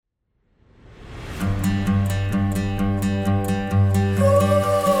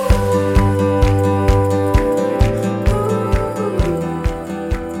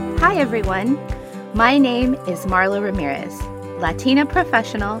everyone. My name is Marla Ramirez, Latina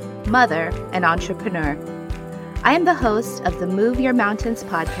professional, mother, and entrepreneur. I am the host of the Move Your Mountains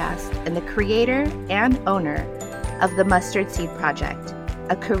podcast and the creator and owner of the Mustard Seed Project,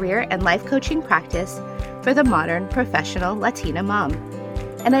 a career and life coaching practice for the modern professional Latina mom.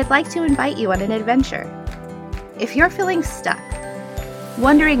 And I'd like to invite you on an adventure. If you're feeling stuck,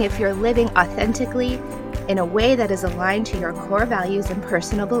 wondering if you're living authentically in a way that is aligned to your core values and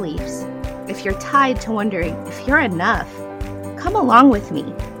personal beliefs, if you're tied to wondering if you're enough, come along with me.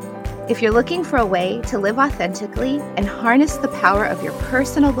 If you're looking for a way to live authentically and harness the power of your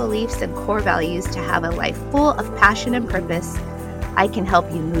personal beliefs and core values to have a life full of passion and purpose, I can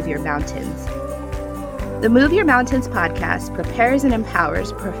help you move your mountains. The Move Your Mountains podcast prepares and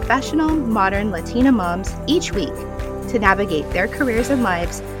empowers professional, modern Latina moms each week to navigate their careers and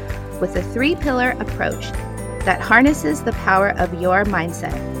lives with a 3-pillar approach that harnesses the power of your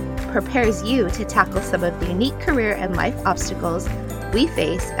mindset, prepares you to tackle some of the unique career and life obstacles we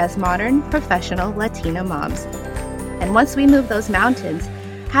face as modern professional Latina moms. And once we move those mountains,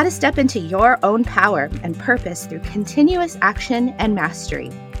 how to step into your own power and purpose through continuous action and mastery.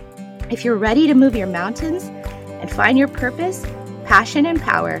 If you're ready to move your mountains and find your purpose, passion, and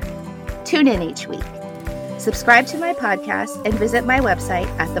power, tune in each week. Subscribe to my podcast and visit my website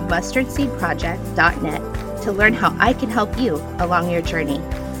at themustardseedproject.net to learn how I can help you along your journey.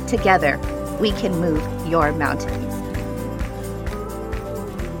 Together, we can move your mountains.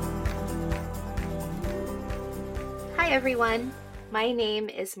 Hi, everyone. My name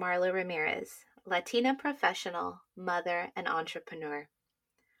is Marla Ramirez, Latina professional, mother, and entrepreneur.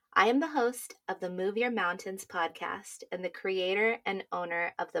 I am the host of the Move Your Mountains podcast and the creator and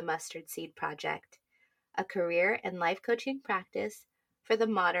owner of the Mustard Seed Project, a career and life coaching practice for the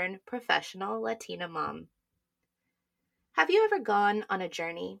modern professional Latina mom. Have you ever gone on a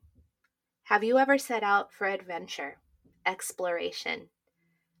journey? Have you ever set out for adventure, exploration,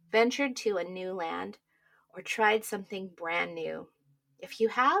 ventured to a new land, or tried something brand new? If you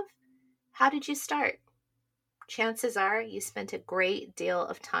have, how did you start? Chances are you spent a great deal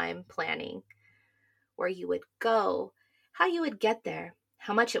of time planning where you would go, how you would get there,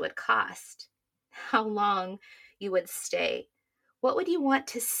 how much it would cost, how long you would stay. What would you want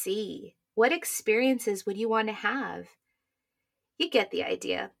to see? What experiences would you want to have? You get the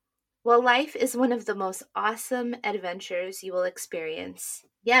idea. Well, life is one of the most awesome adventures you will experience.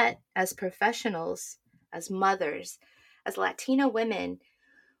 Yet, as professionals, as mothers, as Latina women,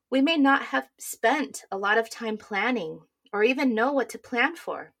 we may not have spent a lot of time planning or even know what to plan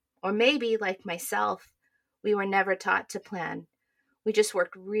for. Or maybe, like myself, we were never taught to plan. We just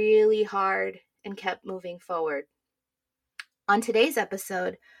worked really hard and kept moving forward. On today's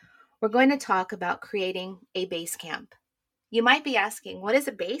episode, we're going to talk about creating a base camp. You might be asking, what is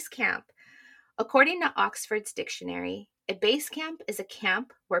a base camp? According to Oxford's dictionary, a base camp is a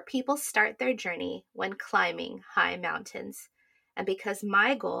camp where people start their journey when climbing high mountains. And because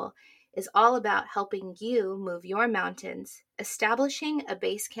my goal is all about helping you move your mountains, establishing a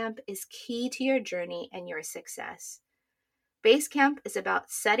base camp is key to your journey and your success. Base camp is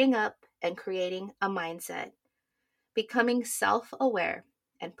about setting up and creating a mindset, becoming self-aware,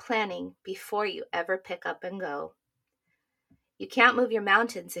 and planning before you ever pick up and go. You can't move your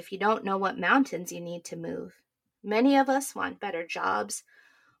mountains if you don't know what mountains you need to move. Many of us want better jobs,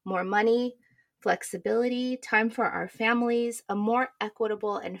 more money, flexibility, time for our families, a more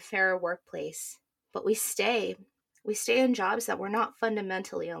equitable and fairer workplace. But we stay in jobs that we're not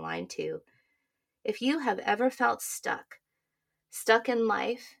fundamentally aligned to. If you have ever felt stuck in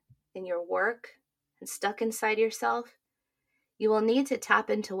life, in your work, and stuck inside yourself, you will need to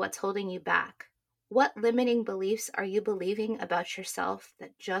tap into what's holding you back. What limiting beliefs are you believing about yourself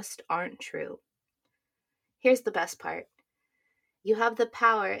that just aren't true? Here's the best part. You have the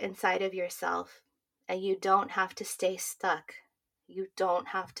power inside of yourself, and you don't have to stay stuck. You don't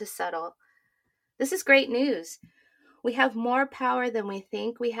have to settle. This is great news. We have more power than we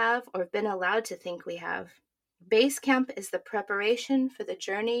think we have or have been allowed to think we have. Base camp is the preparation for the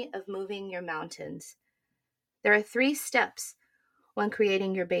journey of moving your mountains. There are 3 steps when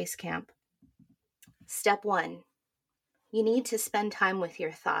creating your base camp. Step 1, you need to spend time with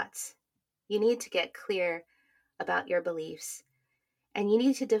your thoughts. You need to get clear about your beliefs. And you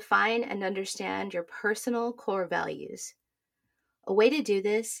need to define and understand your personal core values. A way to do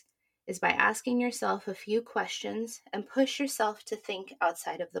this is by asking yourself a few questions and push yourself to think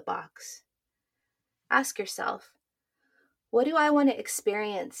outside of the box. Ask yourself, what do I want to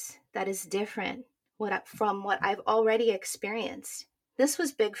experience that is different from what I've already experienced? This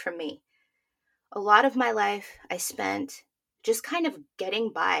was big for me. A lot of my life I spent just kind of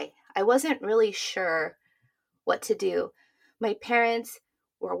getting by. I wasn't really sure what to do. My parents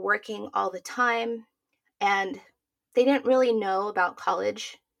were working all the time, and they didn't really know about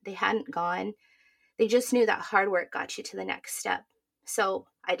college. They hadn't gone. They just knew that hard work got you to the next step. So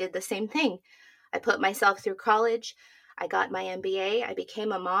I did the same thing. I put myself through college. I got my MBA. I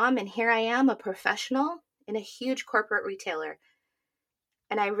became a mom, and here I am, a professional in a huge corporate retailer.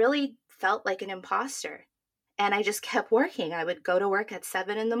 And I really felt like an imposter. And I just kept working. I would go to work at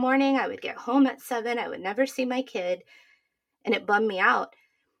 7 in the morning. I would get home at 7. I would never see my kid. And it bummed me out.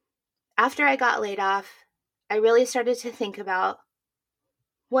 After I got laid off, I really started to think about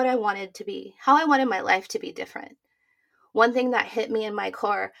what I wanted to be, how I wanted my life to be different. One thing that hit me in my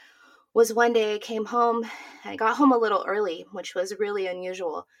core was one day I came home. I got home a little early, which was really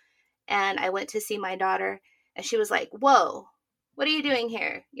unusual. And I went to see my daughter, and she was like, "Whoa, what are you doing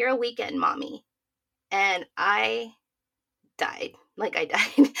here? You're a weekend mommy." And I died. Like, I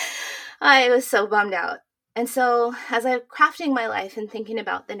died. I was so bummed out. And so as I'm crafting my life and thinking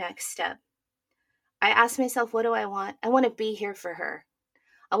about the next step, I asked myself, what do I want? I want to be here for her.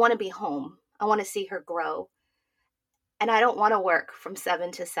 I want to be home. I want to see her grow. And I don't want to work from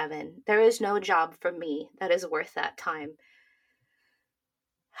 7 to 7. There is no job for me that is worth that time.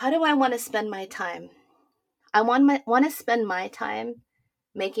 How do I want to spend my time? I want to spend my time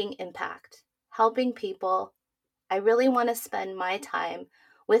making impact, helping people. I really want to spend my time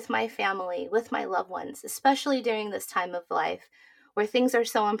with my family, with my loved ones, especially during this time of life where things are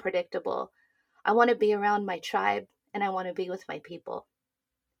so unpredictable. I want to be around my tribe, and I want to be with my people.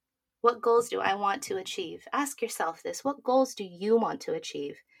 What goals do I want to achieve? Ask yourself this. What goals do you want to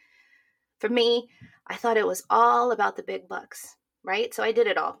achieve? For me, I thought it was all about the big bucks, right? So I did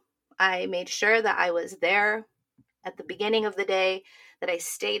it all. I made sure that I was there at the beginning of the day, that I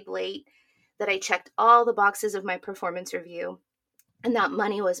stayed late, that I checked all the boxes of my performance review, and that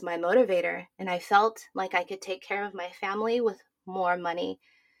money was my motivator. And I felt like I could take care of my family with more money.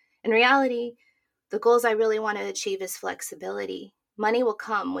 In reality, the goals I really want to achieve is flexibility. Money will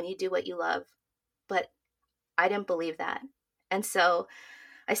come when you do what you love, but I didn't believe that. And so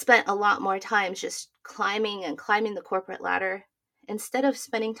I spent a lot more time just climbing the corporate ladder instead of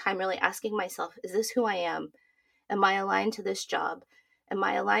spending time really asking myself, is this who I am? Am I aligned to this job? Am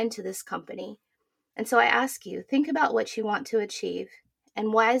I aligned to this company? And so I ask you, think about what you want to achieve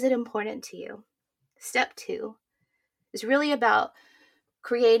and why is it important to you? Step 2 is really about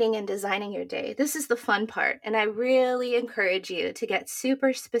creating and designing your day. This is the fun part, and I really encourage you to get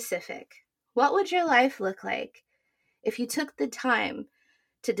super specific. What would your life look like if you took the time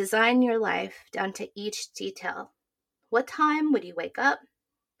to design your life down to each detail? What time would you wake up?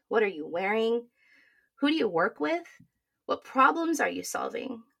 What are you wearing? Who do you work with? What problems are you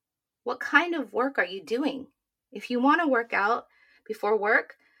solving? What kind of work are you doing? If you want to work out before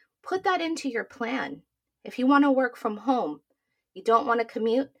work, put that into your plan. If you want to work from home, you don't want to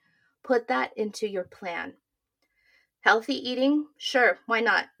commute, put that into your plan. Healthy eating, sure, why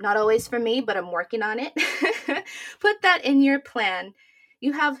not? Not always for me, but I'm working on it. Put that in your plan.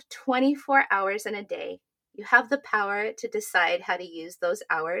 You have 24 hours in a day. You have the power to decide how to use those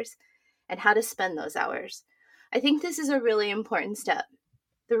hours and how to spend those hours. I think this is a really important step.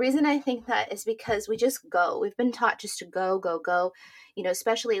 The reason I think that is because we just go. We've been taught just to go, go, go,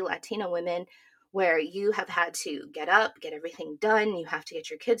 especially Latina women, where you have had to get up, get everything done. You have to get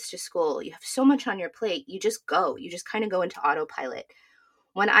your kids to school. You have so much on your plate. You just go. You just kind of go into autopilot.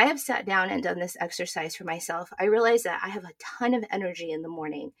 When I have sat down and done this exercise for myself, I realize that I have a ton of energy in the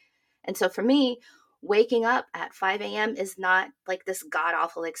morning. And so for me, waking up at 5 a.m. is not like this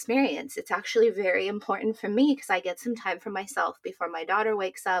god-awful experience. It's actually very important for me because I get some time for myself before my daughter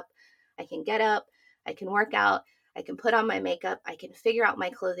wakes up. I can get up, I can work out, I can put on my makeup, I can figure out my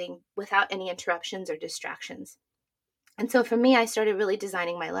clothing without any interruptions or distractions. And so for me, I started really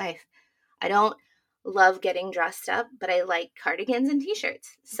designing my life. I don't love getting dressed up, but I like cardigans and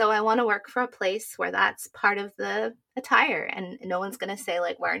t-shirts. So I want to work for a place where that's part of the attire and no one's going to say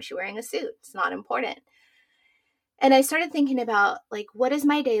like, why aren't you wearing a suit? It's not important. And I started thinking about like, what does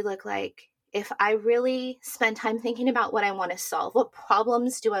my day look like if I really spend time thinking about what I want to solve? What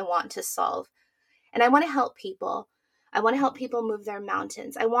problems do I want to solve? And I want to help people. I want to help people move their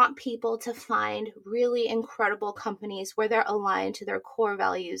mountains. I want people to find really incredible companies where they're aligned to their core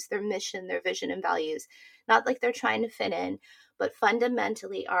values, their mission, their vision and values. Not like they're trying to fit in, but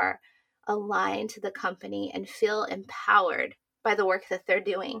fundamentally are aligned to the company and feel empowered by the work that they're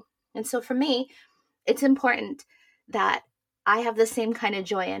doing. And so for me, it's important that I have the same kind of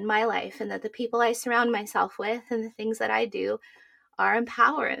joy in my life and that the people I surround myself with and the things that I do are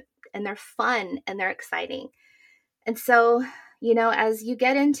empowering and they're fun and they're exciting. And so, As you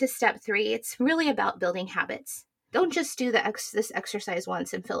get into step 3, it's really about building habits. Don't just do this exercise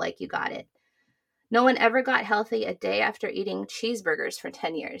once and feel like you got it. No one ever got healthy a day after eating cheeseburgers for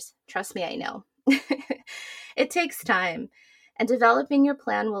 10 years. Trust me, I know. It takes time, and developing your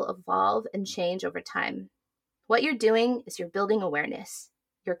plan will evolve and change over time. What you're doing is you're building awareness.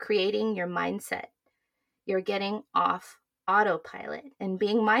 You're creating your mindset. You're getting off autopilot and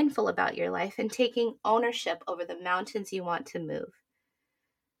being mindful about your life and taking ownership over the mountains you want to move.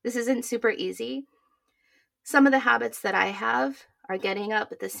 This isn't super easy. Some of the habits that I have are getting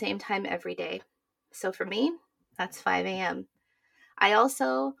up at the same time every day. So for me, that's 5 a.m. I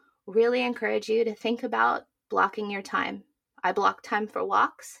also really encourage you to think about blocking your time. I block time for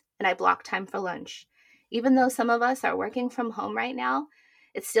walks and I block time for lunch. Even though some of us are working from home right now,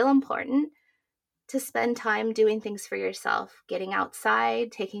 it's still important to spend time doing things for yourself, getting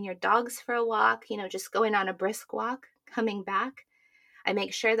outside, taking your dogs for a walk, just going on a brisk walk, coming back. I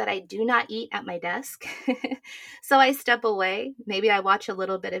make sure that I do not eat at my desk. So I step away. Maybe I watch a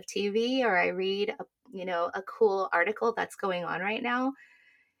little bit of TV or I read a cool article that's going on right now.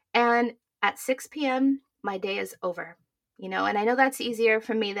 And at 6 p.m., my day is over, and I know that's easier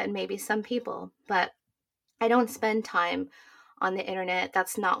for me than maybe some people, but I don't spend time on the internet.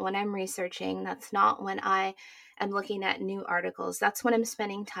 That's not when I'm researching. That's not when I am looking at new articles. That's when I'm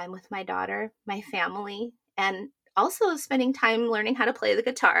spending time with my daughter, my family, and also spending time learning how to play the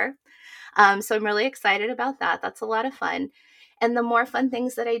guitar. So I'm really excited about that. That's a lot of fun. And the more fun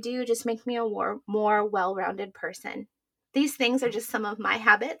things that I do just make me a more well-rounded person. These things are just some of my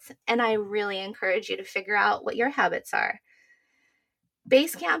habits, and I really encourage you to figure out what your habits are.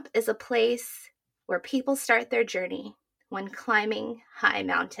 Base camp is a place where people start their journey when climbing high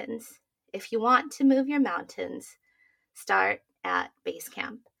mountains. If you want to move your mountains, start at base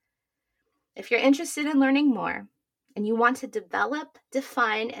camp. If you're interested in learning more and you want to develop,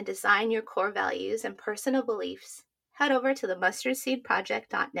 define, and design your core values and personal beliefs, head over to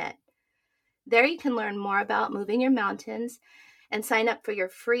themustardseedproject.net. There you can learn more about moving your mountains and sign up for your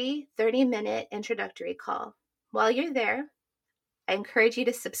free 30-minute introductory call. While you're there, I encourage you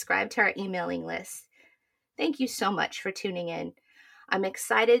to subscribe to our emailing list. Thank you so much for tuning in. I'm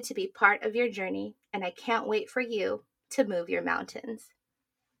excited to be part of your journey, and I can't wait for you to move your mountains.